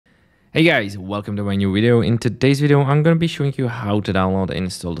Hey guys, welcome to my new video. In today's video, I'm going to be showing you how to download and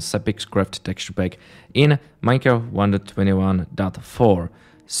install the SapixCraft texture pack in Minecraft 1.21.4.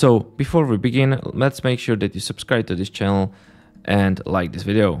 So before we begin, let's make sure that you subscribe to this channel and like this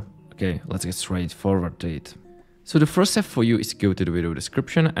video. Okay, let's get straight forward to it. So the first step for you is to go to the video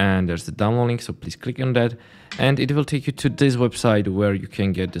description and there's the download link, so please click on that and it will take you to this website where you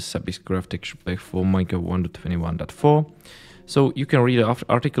can get the SapixCraft texture pack for Minecraft 1.21.4. So you can read the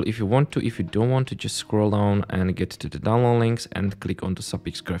article if you want to. If you don't want to, just scroll down and get to the download links and click on the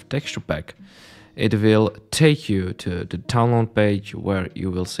SapixCraft texture pack. It will take you to the download page where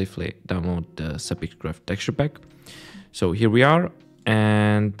you will safely download the SapixCraft texture pack. So here we are,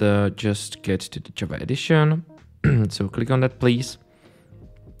 and just get to the Java edition. So click on that, please.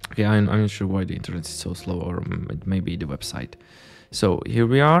 Okay, I'm not sure why the internet is so slow, or it may be the website. So here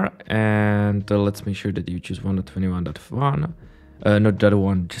we are, and let's make sure that you choose 1.21.1, not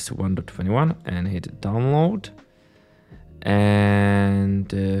 .1, just 1.21, and hit download. And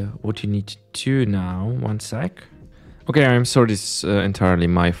what you need to do now, one sec. Okay, I'm sorry, this is entirely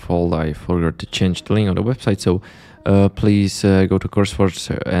my fault. I forgot to change the link on the website, so please go to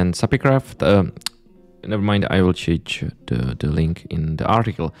CourseForge and SapixCraft. Never mind, I will change the link in the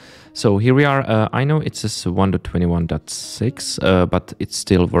article. So here we are. I know it says 1.21.6, but it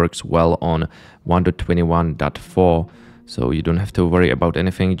still works well on 1.21.4. So you don't have to worry about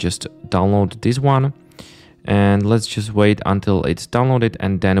anything. Just download this one. And let's just wait until it's downloaded.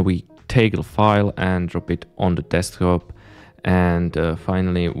 And then we take the file and drop it on the desktop. And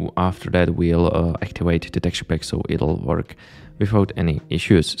finally, after that, we'll activate the texture pack so it'll work without any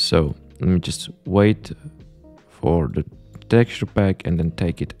issues. So let me just wait for the texture pack and then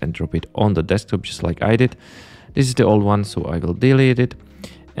take it and drop it on the desktop just like I did. This is the old one, so I will delete it.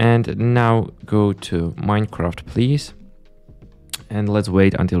 And now go to Minecraft, please. And let's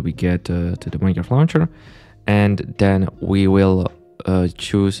wait until we get to the Minecraft launcher. And then we will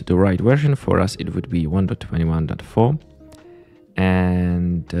choose the right version. For us, it would be 1.21.4.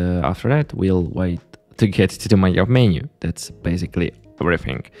 And after that, we'll wait to get to the Minecraft menu. That's basically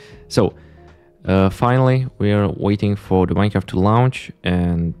everything. So finally we are waiting for the Minecraft to launch,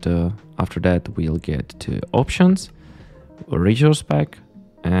 and after that we'll get to options, resource pack,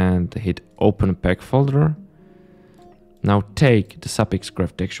 and hit open pack folder. Now take the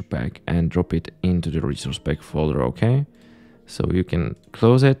SapixCraft texture pack and drop it into the resource pack folder. Okay, so you can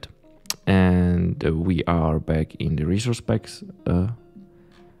close it, and we are back in the resource packs.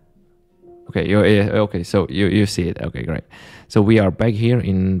 Okay, okay, so you see it. Okay, great. So we are back here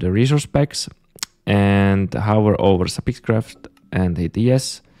in the resource packs, and hover over SapixCraft and hit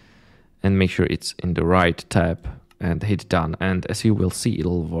yes, and make sure it's in the right tab and hit done. And as you will see,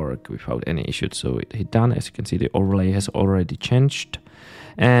 it'll work without any issues. So hit done. As you can see, the overlay has already changed.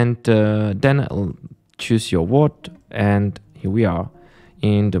 And then choose your what, and here we are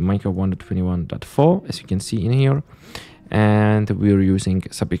in the Minecraft 1.21.4, as you can see in here. And we're using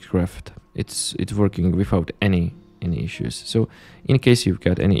SapixCraft. It's working without any issues. So in case you've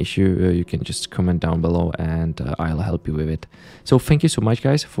got any issue, you can just comment down below and I'll help you with it. So thank you so much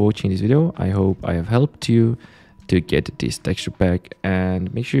guys for watching this video. I hope I have helped you to get this texture pack,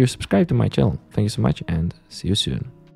 and make sure you subscribe to my channel. Thank you so much and see you soon.